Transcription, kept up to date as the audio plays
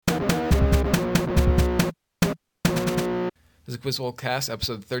This is Quizbowl Cast,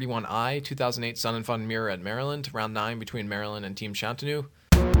 episode 31I, 2008 Sun and Fun Mirror at Maryland, round 9 between Maryland and Team Shantanu.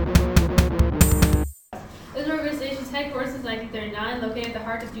 This organization's headquarters since 1939, located at the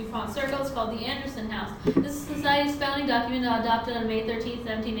heart of DuPont Circle, is called the Anderson House. This is the society's founding document, adopted on May 13,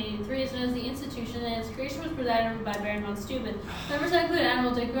 1783, is known as the Institution, and its creation was presided over by Baron von Steuben. Members include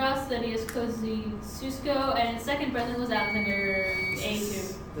Admiral de Grasse, Thaddeus Kosciuszko, and its second president was Alexander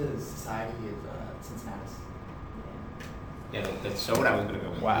A2. The Society of Cincinnati. Yeah, that's so what I was going to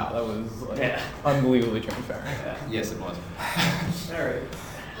go with. Wow, that was unbelievably transparent. Yeah. Yes, it was. All right.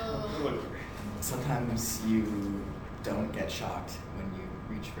 Sometimes you don't get shocked when you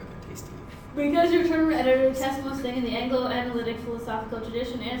reach for the tasty. Because your term editor tests most thing in the Anglo-analytic philosophical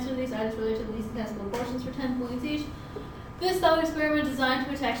tradition, answer these items related to the least contestable portions for 10 points each. This thought experiment designed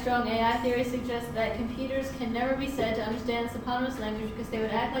to attack strong AI theory suggests that computers can never be said to understand this eponymous language because they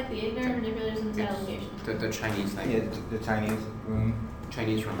would act like the ignorant manipulators in this allegation. The Chinese thing. Yeah, the Chinese room.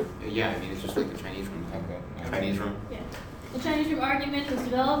 Chinese room. Yeah, I mean, it's just like the Chinese room thing. Okay. Chinese room. Yeah. The Chinese room argument was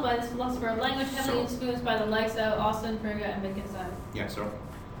developed by this philosopher of language, heavily influenced by the likes of Austin, Frege, and Wittgenstein. Yeah, so.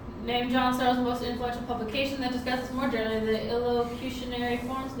 Named John Searle's most influential publication that discusses more generally the illocutionary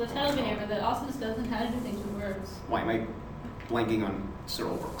forms of the title behavior that Austin discusses and how to do things with words. Why am I blanking on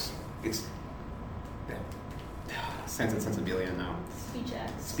Searle works? It's Sense and Sensibilia now. Speech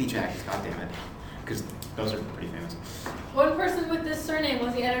acts. Speech acts, goddammit. Because those are pretty famous. One person with this surname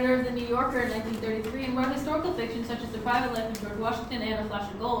was the editor of The New Yorker in 1933 and wrote historical fiction such as The Private Life of George Washington and A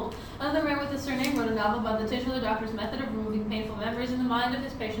Flash of Gold. Another man with this surname wrote a novel about the titular doctor's method of removing painful memories in the mind of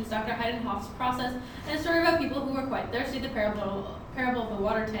his patients, Dr. Heidenhoff's process, and a story about people who were quite thirsty, The Parable of the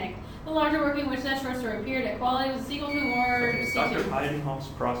Water Tank. The larger work in which that short story appeared at Quality was a sequel to a more... Dr. Heidenhoff's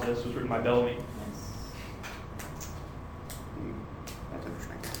process was written by Bellamy. That's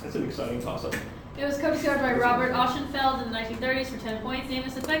interesting. That's an exciting toss-up. It was co-discovered by Robert Oschenfeld in the 1930s for 10 points. Name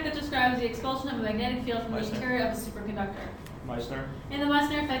this effect that describes the expulsion of a magnetic field from the interior of a superconductor. Meissner. In the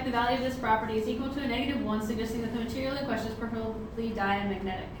Meissner effect, the value of this property is equal to a -1, suggesting that the material in question is perfectly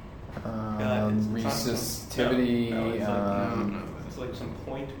diamagnetic. Resistivity. No, it's like some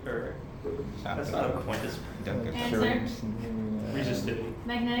point, or that's not a point. It's Answer? resistivity.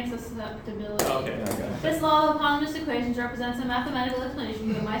 Magnetic susceptibility. Okay. This law of eponymous equations represents a mathematical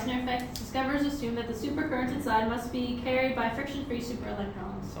explanation for the Meissner effect. Discoverers assume that the supercurrent inside must be carried by friction-free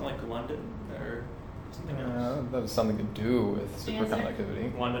superelectrons. Sound like London or something else. That has something to do with Answer?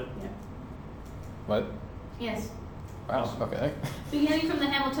 superconductivity. London. Yeah. What? Yes. Wow, okay. Beginning from the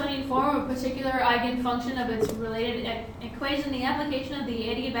Hamiltonian form of a particular eigenfunction of its related equation, the application of the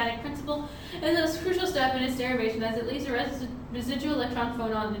adiabatic principle is a crucial step in its derivation, as it leaves a residual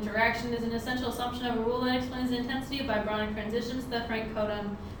electron-phonon interaction is an essential assumption of a rule that explains the intensity of vibronic transitions, the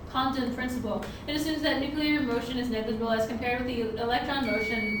Frank-Condon principle. It assumes that nuclear motion is negligible as compared with the electron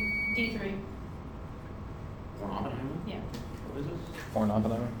motion d3. Oppenheimer? Yeah. What is this? Or an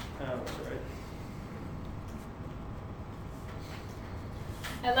Oppenheimer. Oh, that's right.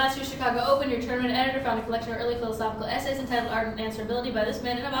 At last year's Chicago Open, your tournament editor found a collection of early philosophical essays entitled Art and Answerability by this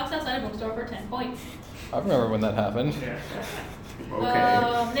man in a box outside a bookstore for 10 points. I remember when that happened. Yeah.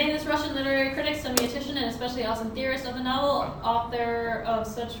 Okay. Named this Russian literary critic, semiotician, and especially awesome theorist of the novel, author of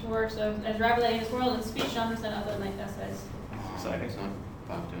such works as Rabelais and His World and speech genres and other length essays. Exciting. It's not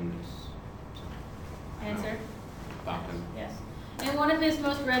Bogdan. Answer? Bogdan. Yes. In one of his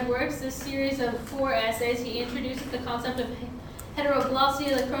most read works, this series of 4 essays, he introduces the concept of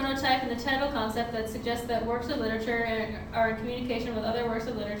heteroglossia, the chronotype, and the title concept that suggests that works of literature are in communication with other works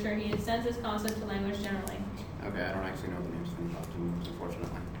of literature. He extends this concept to language generally. Okay, I don't actually know the names of the Bogdan,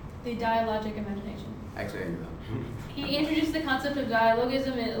 unfortunately. The dialogic imagination. Actually, I knew that. He introduced the concept of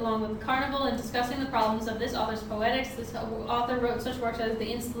dialogism along with Carnival in discussing the problems of this author's poetics. This author wrote such works as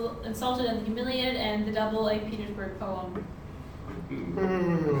The Insulted and the Humiliated and The Double, a Petersburg Poem.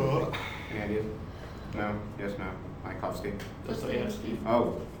 Any ideas? No? Yes, no. Tchaikovsky. Dostoevsky.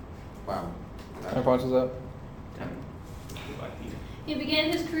 Oh. Wow. How many points was that? 10. He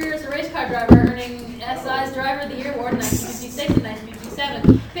began his career as a race car driver, earning SI's Driver of the Year award in 1956 and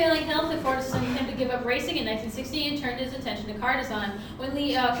 1957. Failing health forced him to give up racing in 1960 and turned his attention to car design. When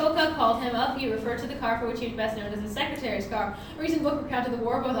Lee Coca called him up, he referred to the car for which he was best known as the Secretary's car. A recent book recounted the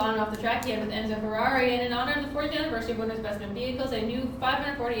war both on and off the track he had with Enzo Ferrari, and in honor of the 40th anniversary of one of his best known vehicles, a new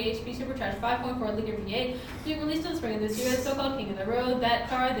 540 HP supercharged 5.4-liter V8 is being released in the spring of this year, the so-called King of the Road. That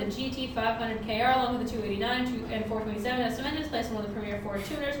car, the GT500KR, along with the 289 and 427, has cemented his place in one of the premier Ford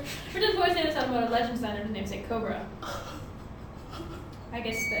tuners. Richard Boyce and his automotive legend designed his namesake Cobra. I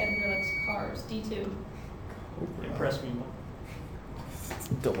guess the editor likes cars. D2. Impress me more.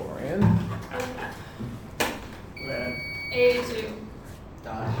 DeLorean. Man. A2.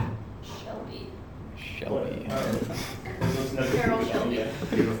 Dodge. Shelby. Shelby. Let's never Carol do it. Shelby. Yeah.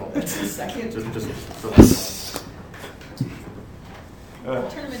 Beautiful. That's the second. Just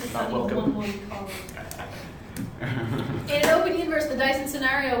Tournament is Not not welcome. one college. In an open universe, the Dyson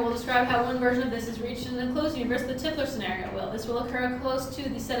scenario will describe how one version of this is reached. In an closed universe, the Tipler scenario will. This will occur close to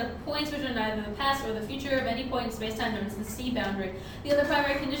the set of points which are neither the past or the future of any point in space-time known as the C boundary. The other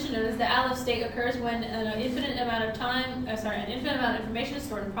primary condition known as the Aleph state occurs when an infinite amount of information is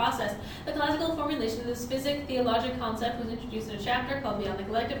stored and processed. The classical formulation of this physic-theologic concept was introduced in a chapter called Beyond the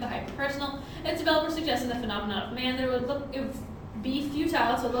Collective, the Hyper-Personal. Its developer suggested the phenomenon of man that it would be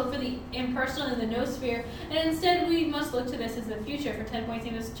futile to look for the impersonal in the noosphere, and instead we must look to this as the future. For 10 points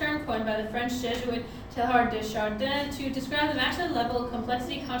in this term, coined by the French Jesuit Teilhard de Chardin to describe the maximum level of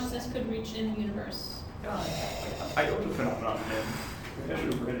complexity consciousness could reach in the universe. I know the phenomenon, man. I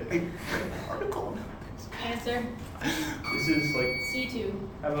should have read it. article. Answer This is like, C2.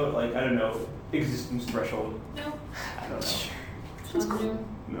 how about like, I don't know, existence threshold? No. I don't know. Shantanu.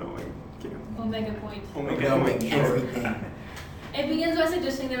 No, I can't. Omega point. Oh my Knowing god. everything. It begins by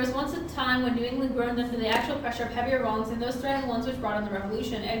suggesting there was once a time when New England groaned under the actual pressure of heavier wrongs than those threatened ones which brought on the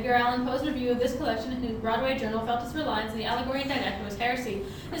Revolution. Edgar Allan Poe's review of this collection in his Broadway journal felt its reliance on the allegory and didactic was heresy.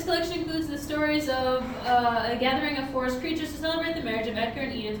 This collection includes the stories of a gathering of forest creatures to celebrate the marriage of Edgar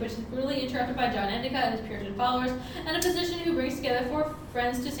and Edith, which is brutally interrupted by John Endicott and his Puritan followers, and a physician who brings together 4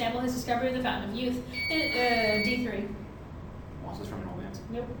 friends to sample his discovery of the fountain of youth. D3. Monsters from an Old Man's.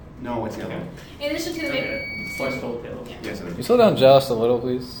 Nope. No, it's yellow. In addition to the Okay. Twice told tales. Yeah. Yes, it You is. slow down just a little,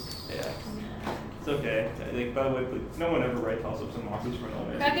 please. Yeah. It's okay. Like, by the way, no one ever writes tells us some monsters from an old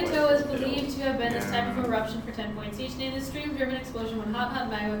man. Krakatoa is believed to have been this type of eruption for 10 points each. Name the stream-driven explosion when hot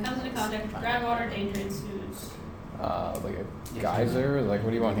magma comes into contact with groundwater, danger ensues. Like a geyser? Like,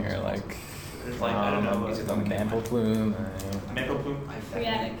 what do you want here? Like, It's like, I don't know. is it a mantle plume? Mantle plume?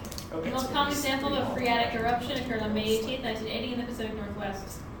 Phreatic. Okay. The most common example of a phreatic eruption occurred on May 18, 1980 in the Pacific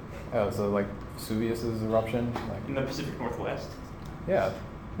Northwest. Oh, so like Vesuvius's eruption? In Like, the Pacific Northwest? yeah.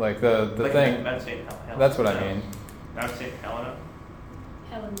 Like the Like thing. Mount St. Helena. That's what I mean. Mount St. Helena?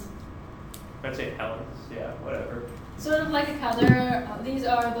 Helens. Mount St. Helens, yeah, whatever. Sort of like a caldera, these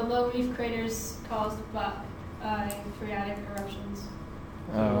are the low reef craters caused by phreatic eruptions.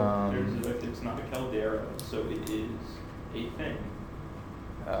 It's not a caldera, so it is a thing.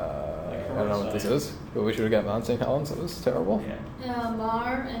 I don't know what this is, but we should have got Mount St. Helens. It was terrible. Yeah.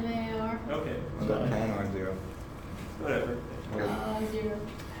 MAR, M-A-R, Okay. Was that 10 or 0? Whatever. 0.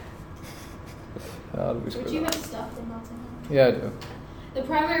 How did we Would screw you that? have stuff from Mount St. Helens? Yeah, I do. The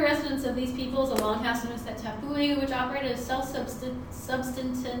primary residence of these people is a longhouse known as the Tapui, which operated as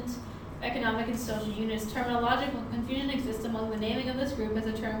self-subsistent economic and social units. Terminological confusion exists among the naming of this group, as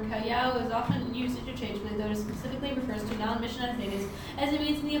the term Kayao is often used interchangeably, though it specifically refers to non-missionized natives, as it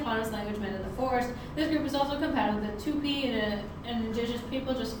means in the eponymous language men of the forest. This group is also compatible with the Tupi, an indigenous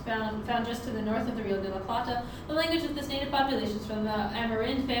people found just to the north of the Rio de la Plata. The language of this native population is from the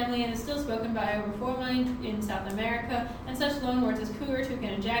Amerindian family and is still spoken by over 4 million in South America, and such loan words as cougar, toucan,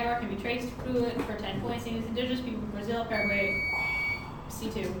 and jaguar can be traced through it for 10 points. These indigenous people of Brazil, Paraguay,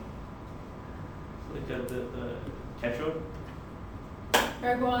 C2. Like the Quechua?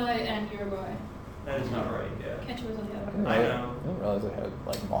 Paraguay and Uruguay. That is not right, yeah. Quechua was on the other I one. didn't I realize- know. I didn't realize they had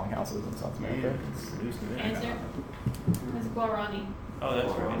like longhouses in South America. Answer is Guarani. Oh,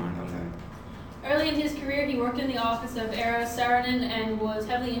 that's right. Okay. Early in his career, he worked in the office of Eros Saarinen and was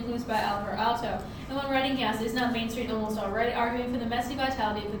heavily influenced by Alvar Aalto. And when writing Gas is not Main Street almost already, arguing for the messy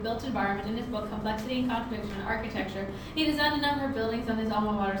vitality of the built environment in his book Complexity and Contradiction in Architecture, he designed a number of buildings on his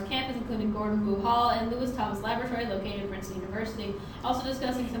alma mater's campus, including Gordon Boo Hall and Lewis Thomas Laboratory located at Princeton University. Also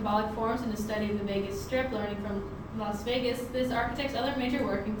discussing symbolic forms in the study of the Vegas Strip, learning from Las Vegas. This architect's other major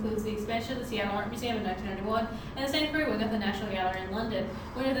work includes the expansion of the Seattle Art Museum in 1991 and the Sanctuary Wing of the National Gallery in London.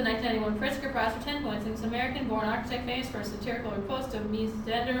 Winner of the 1991 Pritzker Prize for 10 points, and this American-born architect famous for a satirical riposte of Mies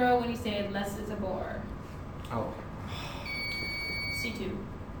Diderot when he said, "Less is a bore." Oh. C2.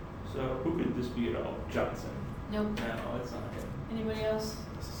 So who could this be at all? Johnson? Nope. No, it's not him. Anybody else?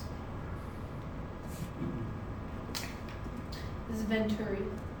 This is Venturi.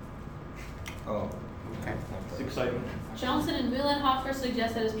 Oh. Okay. It's excitement. Johnson and Mühlenhofer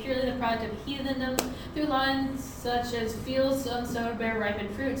suggest that it's purely the product of heathendom through lines such as fields unsown bear ripened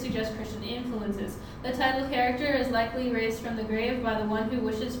fruit suggest Christian influences. The title character is likely raised from the grave by the one who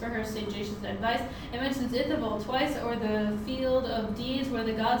wishes for her sagacious advice. It mentions Ithavold twice, or the field of deeds where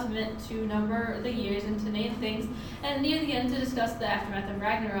the gods meant to number the years and to name things, and near the end to discuss the aftermath of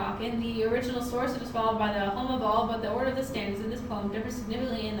Ragnarok. In the original source it is followed by the home of all, but the order of the stanzas in this poem differs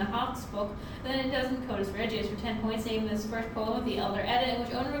significantly in the Hobbes book than it does in the Codex Regius for 10 points, saying this first poem of the Elder Edda, in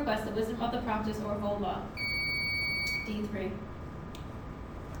which owner requests the wisdom of the prophetess or Volva. D3.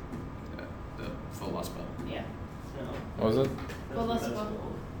 The Voluspa. Yeah. What was it? Voluspa.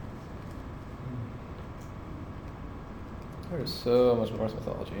 There's so much Norse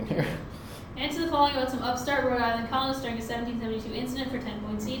mythology in here. Answer the following about some upstart Rhode Island colonists during a 1772 incident for 10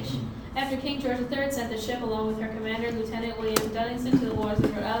 points each. After King George III sent the ship along with her commander, Lieutenant William Duddingston, to the waters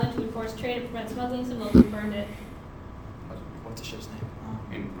of Rhode Island to enforce trade and prevent smuggling, some locals burned it. What's the ship's name?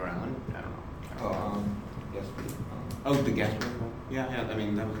 In Rhode Island? I don't know. Oh, Gaspé. Oh, the Gaspé. Yeah, I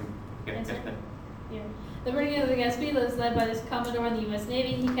mean, that was Answer? Gaspé. Yeah. The burning of the Gaspé was led by this Commodore in the U.S.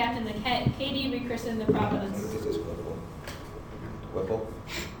 Navy. He captained the Katy, rechristened the Providence. Whipple.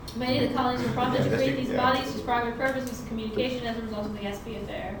 Many of the colonies were prompted to create these Yeah. bodies whose primary purpose was communication as a result of the Gaspé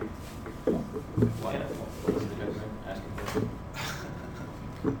affair. Why not? What was the gentleman asking for?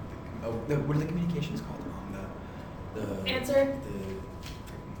 what are the communications called? The Answer?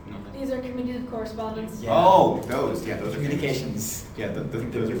 No. These are committees of correspondence. Yeah. Oh, those. Yeah, those are communications. Yeah, those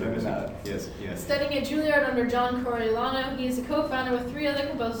are famous. Yes, yes. Studying at Juilliard under John Coriolano, he is a co-founder with 3 other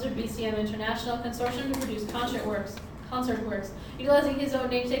composers of BCM International Consortium to produce concert works, utilizing his own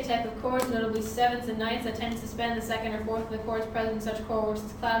namesake type of chords, notably sevenths and ninths that tend to suspend the second or fourth of the chords present in such chord works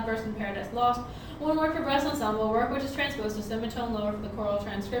as Cloudburst and Paradise Lost. One work for brass ensemble work, which is transposed to semitone lower for the choral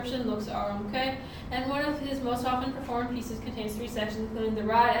transcription, Lux RMK, and one of his most often performed pieces contains 3 sections, including the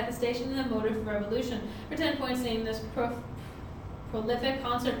ride at the station and the motive for revolution. For 10 points, named this prolific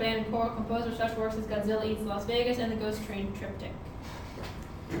concert band and choral composer of such works as Godzilla Eats Las Vegas and the Ghost Train Triptych.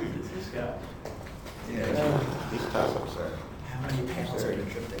 It's this guy. Yeah. These toss-ups are. How many panels are in a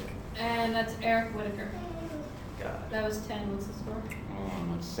triptych? And that's Eric Whitaker. God. That was 10. What's the score?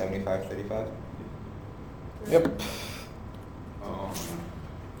 75-35? Yep. Oh,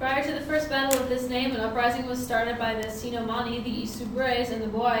 Prior to the first battle of this name, an uprising was started by the Sinomani, the Isubres, and the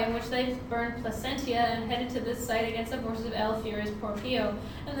Boy, in which they burned Placentia and headed to this site against the forces of El Furious Porpio.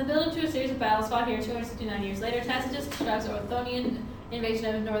 And the build-up to a series of battles fought here 269 years later, Tacitus describes the Othonian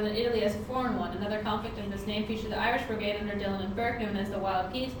invasion of northern Italy as a foreign one. Another conflict of this name featured the Irish Brigade under Dillon and Burke, known as the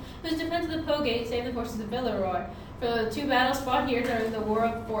Wild Geese, whose defense of the Po Gate saved the forces of Villeroy. For the 2 battles fought here during the War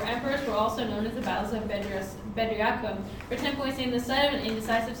of 4 Emperors were also known as the Battles of Bedriacum. For 10 points, named the site of an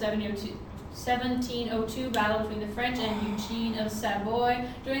indecisive 1702 battle between the French and Eugene of Savoy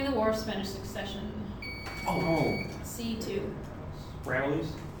during the War of Spanish Succession. Oh. C2. Ramillies?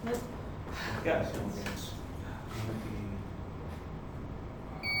 Nope. Guys.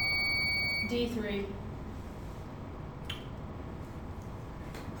 D3.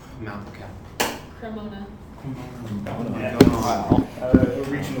 Mount Cap. Cremona. Yeah. Wow. We're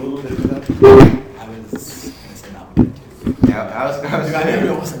reaching a little bit of that. I was gonna say Malcolm too. Yeah, I was I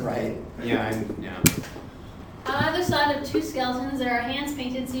knew it wasn't right. Yeah. On either side of 2 skeletons, there are hands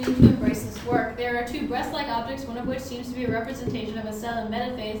painted seeming to embrace this work. There are 2 breast-like objects, one of which seems to be a representation of a cell in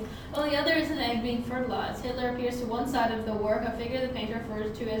metaphase, while the other is an egg being fertilized. Hitler appears to one side of the work, a figure the painter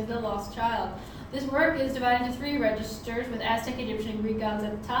refers to as the lost child. This work is divided into 3 registers, with Aztec, Egyptian, and Greek gods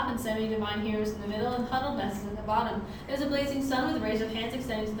at the top, and semi-divine heroes in the middle, and huddled messes at the bottom. There's a blazing sun with rays of hands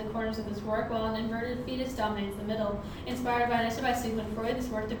extending to the corners of this work, while an inverted fetus dominates the middle. Inspired by an essay by Sigmund Freud, this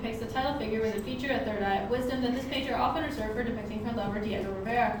work depicts the title figure with a feature, a third eye of wisdom, that this painter often reserved for depicting her lover, Diego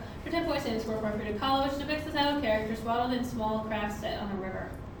Rivera. For 10 points, in this work by Frida Kahlo, which depicts the title character swaddled in small craft set on a river.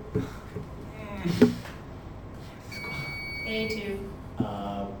 A2.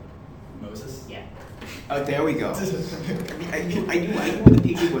 Moses? Yeah. Oh, there we go. I knew what the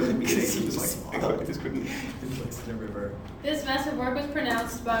picture was because he was like, I just couldn't. It's in a river. This massive work was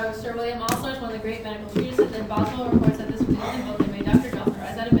pronounced by Sir William Osler as one of the great medical treatises, and Boswell reports that this was the only book that made Dr. Johnson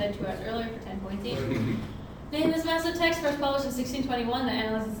rise out of bed 2 hours earlier for 10 points each. Name this massive text, first published in 1621, that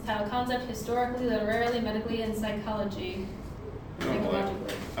analyzes the title concept historically, literarily, medically, and psychologically.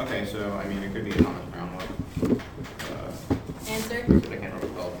 Okay, so I mean, it could be a Thomas Brown work. Answer? But I can't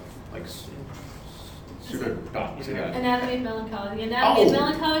recall. Like, Anatomy of Melancholy. The Anatomy of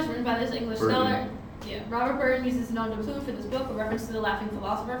Melancholy is written by this English Burton. scholar. Yeah, Robert Burton uses a nom de plume for this book, a reference to the laughing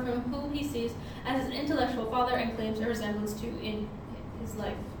philosopher from whom he sees as his intellectual father and claims a resemblance to in his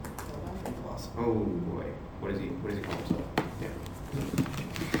life. Oh boy, what is he called himself? Yeah.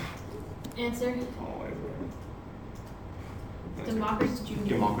 Answer? Oh, whatever. Democritus Jr.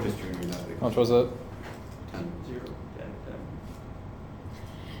 Democritus Jr. That's How much was it? 10. 0, 10, 10.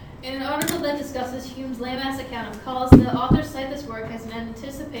 In an article that discusses Hume's landmass account of calls, the authors cite this work as an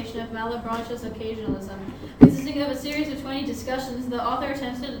anticipation of Malebranche's occasionalism. Consisting of a series of 20 discussions, the author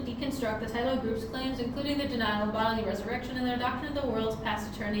attempts to deconstruct the title group's claims, including their denial of bodily resurrection and their doctrine of the world's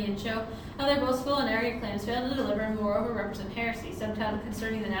past eternity, and show how their boastful and arrogant claims fail to deliver and moreover represent heresy. Subtitled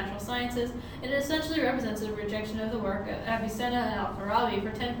Concerning the Natural Sciences, it essentially represents a rejection of the work of Avicenna and Al-Farabi.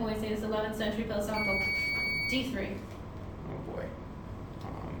 For 10 points, it is 11th century philosophical D3. Oh boy.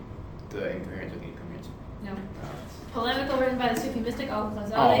 The incoherence of the incoherence. No. Polemical written by the Sufi mystic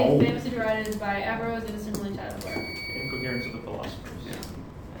Al-Ghazali, famously derided by Averroes in a similarly titled work. Incoherence of the philosophers.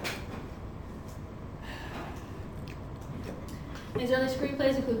 His early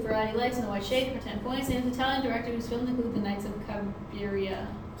screenplays include Variety Lights and The White Shade for 10 points, and his Italian director whose films include The Knights of Cabiria.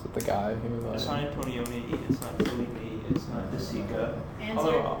 Is it the guy who was It's like... not Antonioni, it's not Fellini, it's not De Sica.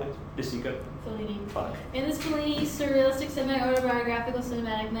 Answer. De Sica. Fellini. 5. In this Fellini's surrealistic semi-autobiographical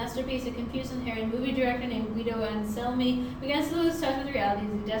cinematic masterpiece, a confused and harried movie director named Guido Anselmi begins to lose touch with reality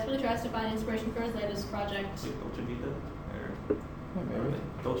as he desperately tries to find inspiration for his latest project. It's like Dolce Vita? Or Maybe.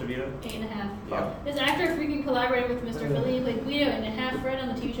 Dolce Vita? 8.5. Yeah. This actor freaking collaborated with Mr. Fellini, played Guido in Half Fred on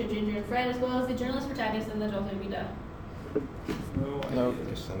the TV show Ginger and Fred, as well as the journalist protagonist in the Dolce Vita. No idea. Nope.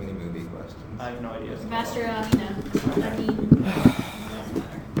 There's so many movie questions. I have no idea. Master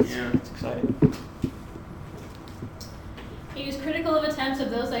Yeah, it's exciting. He was critical of attempts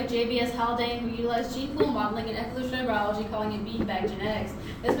of those like J.B.S. Haldane who utilized gene pool modeling in evolutionary biology, calling it beanbag genetics.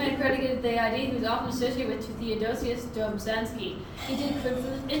 This man credited the idea he was often associated with to Theodosius Dobzhansky. He did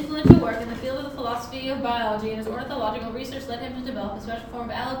influential work in the field of the philosophy of biology, and his ornithological research led him to develop a special form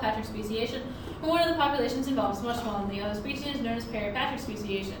of allopatric speciation, where one of the populations involved is much smaller than the other species, known as peripatric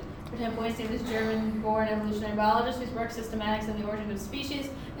speciation. For 10 points, he was a German-born evolutionary biologist whose work Systematics and the Origin of Species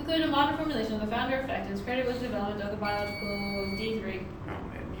included a modern formulation of the founder effect and is credited with the development of the biological D3. Oh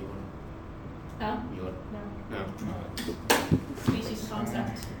man, Mueller. Huh? Mueller. No. No. Species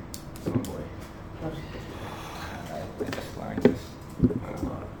concept. Oh boy. I just learned this.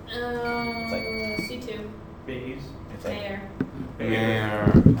 C2. Babies. It's like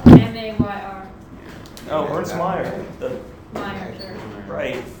Mayer. M-A-Y-R. Oh, Ernst Mayr. The Meyer, sure.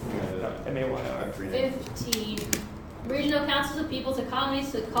 right. M-A-Y-R. 15. Regional councils of people's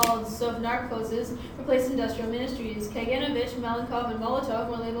economies called Sovnarkoses replaced industrial ministries. Kaganovich, Malenkov, and Molotov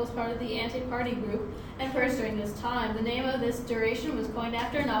were labeled as part of the anti-party group and purged during this time. The name of this duration was coined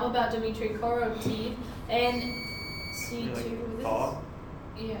after a novel about Dmitry Korotiv and C2.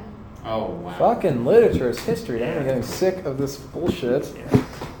 Yeah. Oh wow. Fucking literature is history. I'm getting sick of this bullshit. Yeah.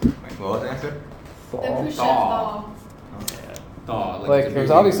 Wait, what was the answer? The Thaw. Khrushchev Thaw. thaw. Yeah. Thaw. Like, it's it was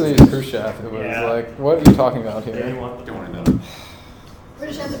a obviously movie. Khrushchev. It was Yeah. like, what are you talking about They didn't here? want Don't want to know.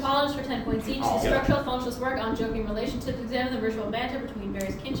 British anthropologists for 10 points each. Oh, His yeah. structural functionalist work on joking relationships examined the virtual banter between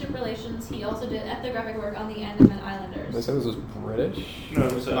various kinship relations. He also did ethnographic work on the Andaman Islanders. They said this was British? No,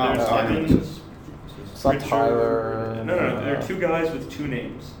 so there's Oh, Evans. It's not Richard- Tyler. No, there are two guys with two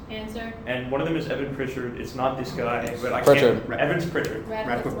names. Answer. And one of them is Evan Pritchard. It's not this guy, but I Pritchard. can't. Evans Pritchard.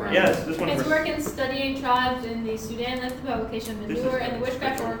 Radcliffe Brown. Yes, this one. His was- work in studying tribes in the Sudan led to the publication of This is Manure and the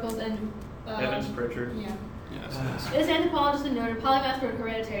Witchcraft Pritchard. Oracles and Evans Pritchard. yeah. Yes. This anthropologist and noted polymath wrote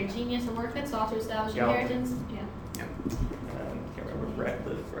Hereditary Genius, a work that sought to establish Yeah. inheritance. Yeah. Can't remember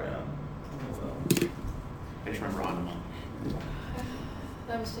Radcliffe Brown. I just remember on them.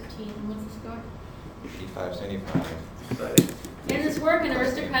 That was 15. What's the score? 55, 75. Exciting. In this work, an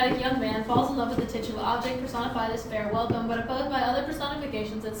aristocratic young man falls in love with the titular object personified as fair welcome, but opposed by other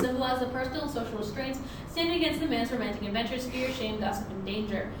personifications that symbolize the personal and social restraints standing against the man's romantic adventures, fear, shame, gossip, and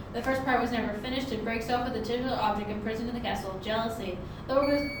danger. The first part was never finished. It breaks off with the titular object imprisoned in the castle of jealousy. The work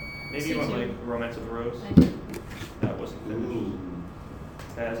was Maybe you went C2. like Romance of the Rose. That wasn't finished. Ooh.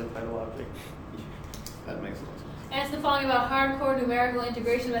 As a title object. That makes a lot of sense. And it's the following about hardcore numerical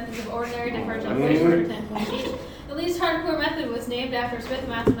integration methods of ordinary differential equations for 10 points each. The least hardcore method was named after a Smith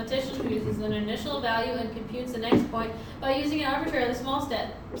mathematician who uses an initial value and computes the next point by using an arbitrarily small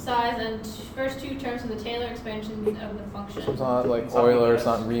step size and first two terms of the Taylor expansion of the function. So it's not like It's not Euler, it's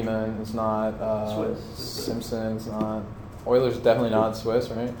Swiss. not Riemann, it's not Swiss. Simpson, it's not... Euler's definitely not Swiss,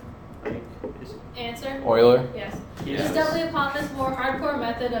 right? Answer? Euler? Yes. Yes. It's doubly upon this more hardcore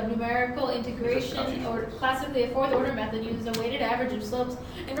method of numerical integration, or classically a fourth order method, uses a weighted average of slopes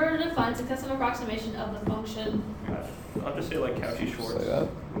in order to find successive approximation of the function. I'll just say like Cauchy Schwartz. Say that.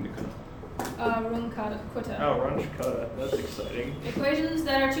 Runcuta. Oh, Runchkutta. That's exciting. Equations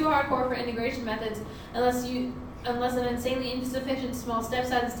that are too hardcore for integration methods, unless an insanely insufficient small step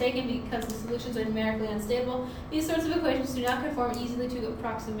size is taken because the solutions are numerically unstable, these sorts of equations do not conform easily to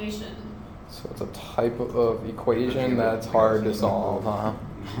approximation. So it's a type of equation that's hard to solve, huh?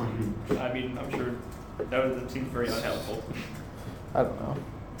 I mean, I'm sure that seems very unhelpful. I don't know.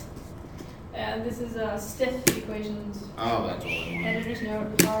 And this is stiff equations. Oh, that's all I wanted. Editor's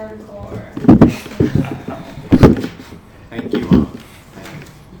note, hardcore. Thank you, Mom.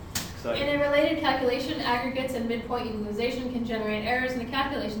 In a related calculation, aggregates and midpoint utilization can generate errors in the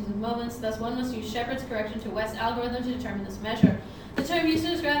calculations of moments, thus one must use Shepard's correction to West's algorithm to determine this measure. The term used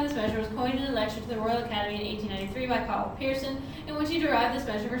to describe this measure was coined in a lecture to the Royal Academy in 1893 by Carl Pearson, in which he derived this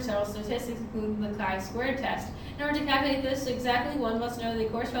measure for several statistics, including the chi-squared test. In order to calculate this exactly, one must know the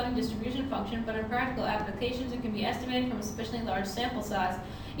corresponding distribution function, but in practical applications it can be estimated from a sufficiently large sample size.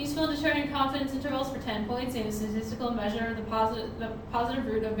 Useful in determining confidence intervals for 10 points in a statistical measure of the positive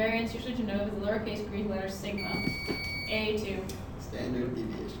root of variance, usually denoted with the lowercase Greek letter sigma. A2. Standard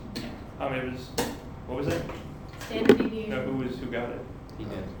deviation. I mean, it was, what was it? Standard deviation. No, who got it? He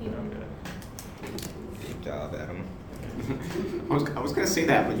did. Okay. Good job, Adam. I was gonna say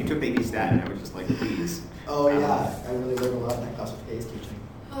that, but you took baby stat, and I was just like, please. Oh yeah, I really learned a lot in that class with Kay's teaching.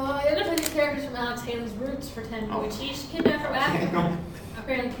 Identify these characters from Alex Haley's Roots for 10 points each. Kidnapped from Africa.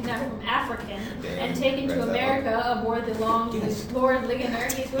 Apparently kidnapped from African and taken to America aboard the Lord Ligonier.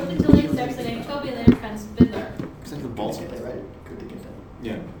 He's moved until he accepts the name Toby and later becomes Fiddler. Is that the balls? Right? Good to get that.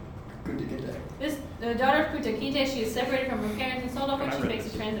 Yeah. Good to get that. This the daughter of Kuta Kinte. She is separated from her parents and sold off when she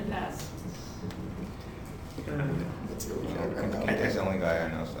takes a transit pass. Let's go. That's the only guy I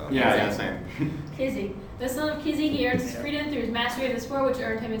know, so. Yeah, same. Kizzy. The son of Kizzy, he earns his freedom through his mastery of the sport, which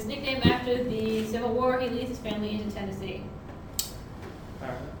earned him his nickname. After the Civil War, he leads his family into Tennessee.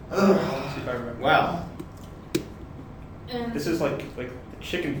 Let's see if I remember. Wow. And This is like the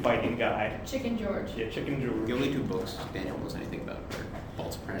chicken fighting guy. Chicken George. Yeah, Chicken George. The only two books Daniel knows anything about are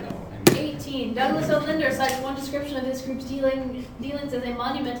Ball Soprano 18. Douglas O. Linder cites one description of this group's dealings as a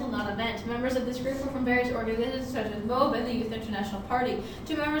monumental non-event. Members of this group were from various organizations such as MOB and the Youth International Party.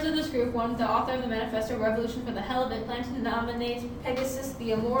 Two members of this group, one the author of the Manifesto Revolution for the Halibut, planned to nominate Pegasus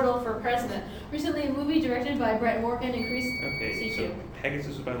the Immortal for president. Recently, a movie directed by Brett Morgan increased Okay, C2. so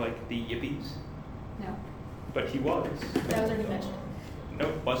Pegasus was by like the Yippies, No, but he was. that was already mentioned.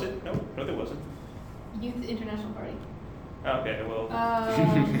 No, was it? No, there wasn't. Youth International Party. Okay, well.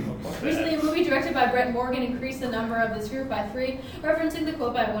 Recently, a movie directed by Brett Morgan increased the number of this group by 3, referencing the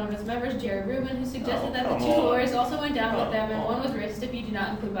quote by one of its members, Jerry Rubin, who suggested that the two lawyers also went down with them, and one was racist if you do not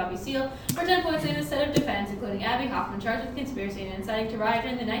include Bobby Seale, for 10 points in a set of defense, including Abby Hoffman, charged with conspiracy and inciting to riot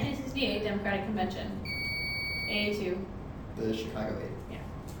during the 1968 Democratic Convention. A2. The Chicago 8. Yeah.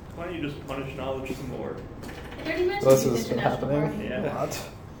 Why don't you just punish knowledge some more? I already mentioned This the has been International happening Party. Yeah. a lot.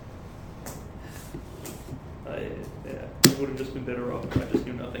 Yeah, I would have just been better off if I just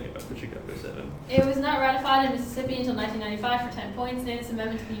knew nothing about the Chicago 7. It was not ratified in Mississippi until 1995 for 10 points, and its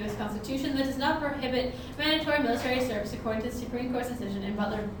amendment to the U.S. Constitution that does not prohibit mandatory military service according to the Supreme Court's decision in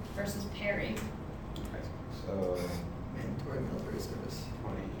Butler versus Perry. So, Mandatory military service.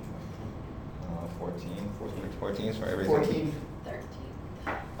 14 for everything. 14.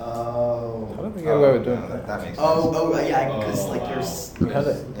 13. Oh. How did we get away with doing that that? makes sense. Oh, yeah, because like there's. We had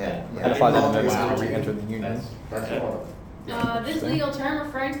it. Yeah. Ratified it and then Wow. re-entered the union. That's horrible. This legal term,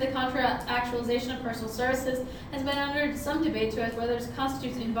 referring to the contractualization of personal services, has been under some debate as whether it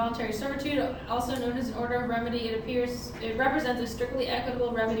constitutes involuntary servitude, also known as an order of remedy. It represents a strictly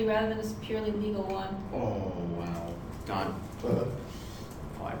equitable remedy rather than a purely legal one. Oh, wow. Done. Uh,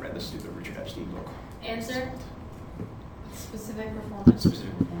 Oh, I read the stupid Richard Epstein book. Answer: specific performance.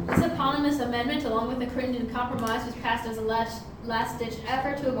 Specific performance. This eponymous amendment, along with the Crittenden Compromise, was passed as a last-ditch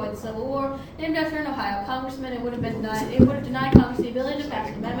effort to avoid the Civil War. Named after an Ohio congressman, it would have denied Congress the ability to pass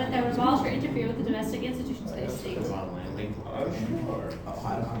an amendment that would abolish or interfere with the domestic institutions of the state. Sure.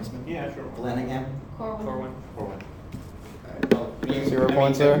 Ohio Congressman. Yeah, sure. Blenningham. Corwin. Corwin. 0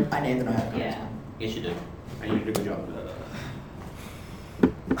 points there. I named an Ohio Congressman. Yeah. Yes, you did. And you did a good job.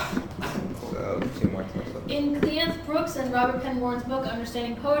 So, 2 more times. In Cleanth Brooks and Robert Penn Warren's book,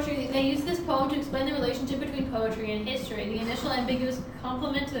 Understanding Poetry, they use this poem to explain the relationship between poetry and history. The initial ambiguous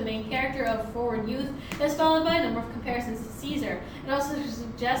compliment to the main character of Forward Youth is followed by a number of comparisons to Caesar. It also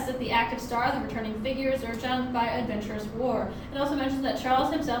suggests that the active star, the returning figure, is urged on by adventurous war. It also mentions that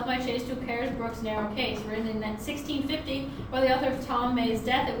Charles himself might chase to Paris Brooks' narrow case. Written in 1650, by the author of Tom May's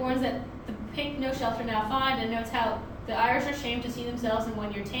Death, it warns that the pick no shelter now find, and notes how the Irish are shamed to see themselves in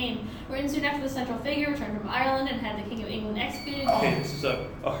 1 year tame. Written soon after the central figure returned from Ireland and had the King of England executed. Okay, this is a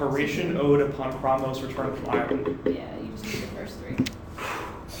Horatian ode upon Cromwell's return from Ireland. Yeah, you just need the first 3.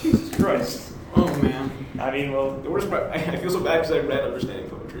 Jesus Christ. Oh, man. I mean, well, The worst part, I feel so bad because I read Understanding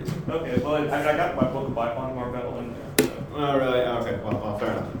Poetry. So. okay, well, I got my book by Von Marvell in there. So. Oh, really? Oh, okay. Well,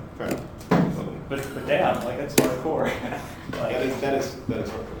 fair enough. Fair enough. But damn, like that's hardcore. Like, That is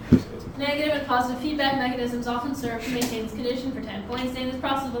hardcore. Negative and positive feedback mechanisms often serve to maintain this condition for 10 points. Stay in this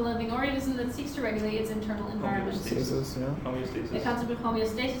process of a living organism that seeks to regulate its internal environment. Jesus, yeah. homeostasis. The concept of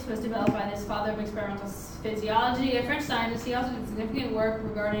homeostasis was developed by this father of experimental physiology, a French scientist. He also did significant work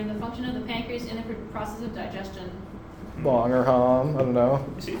regarding the function of the pancreas in the process of digestion. Longer hum, I don't know.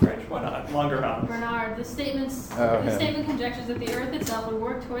 You see French? Why not? Longer on. Bernard, the statement conjectures that the Earth itself would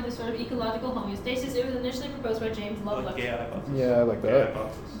work toward this sort of ecological homeostasis. It was initially proposed by James Lovelock. Gay hypothesis. Yeah, I like Gay that.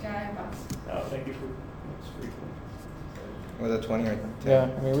 hypothesis. Guy box. Oh, thank you for. That's pretty cool. Was that 20 or 10? Yeah,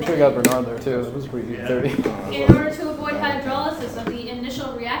 I mean, we should have got Bernard there too. It was pretty Yeah. 30. In order to avoid hydrolysis of the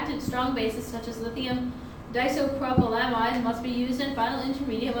initial reactant, strong bases such as lithium disopropylamide must be used and final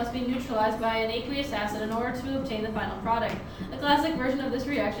intermediate must be neutralized by an aqueous acid in order to obtain the final product. The classic version of this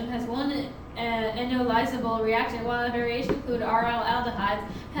reaction has one enolizable reactant, while a variation include RL aldehydes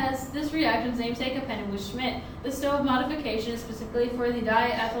has this reactant's namesake appended with Schmidt. The stove modification is specifically for the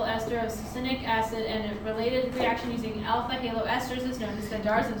diethyl ester of succinic acid, and a related reaction using alpha haloesters is known as the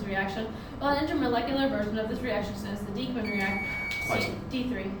Darzan's reaction, while an intermolecular version of this reaction is known as the Diekmann reaction.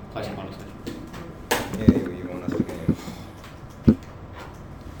 D3. Plasma condensation. Yeah, you want us to game.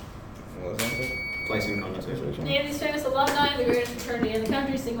 What was that? Placing condensation. Name these famous alumni of the greatest fraternity in the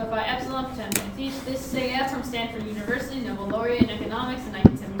country, Sigma Phi Epsilon, for 10 points each. This SIGF from Stanford University, Nobel laureate in economics in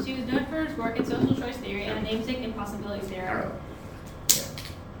 1972, is known for his work in social choice theory and a namesake impossibility theory. Arrow.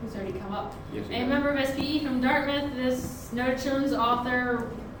 Who's already come up. Yes, A member of SPE from Dartmouth, this noted children's author,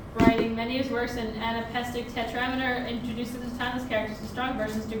 writing many of his works in anapestic tetrameter, introduces the timeless characters to strong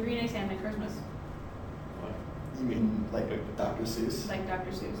versions to Green Eggs Ham and Christmas. You mean like Dr. Seuss? Like Dr.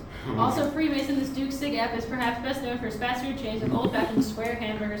 Seuss. Also, Freemason, this Duke Sig Ep is perhaps best known for his fast food chains of old-fashioned square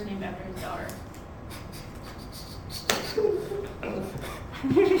hamburgers named after his daughter.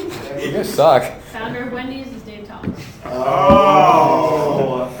 You guys suck. Founder of Wendy's is Dave Thomas.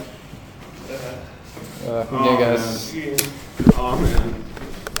 Oh. Yeah, guys. Oh,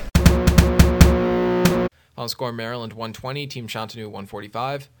 man. On score, Maryland 120, Team Shantanu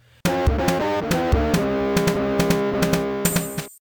 145.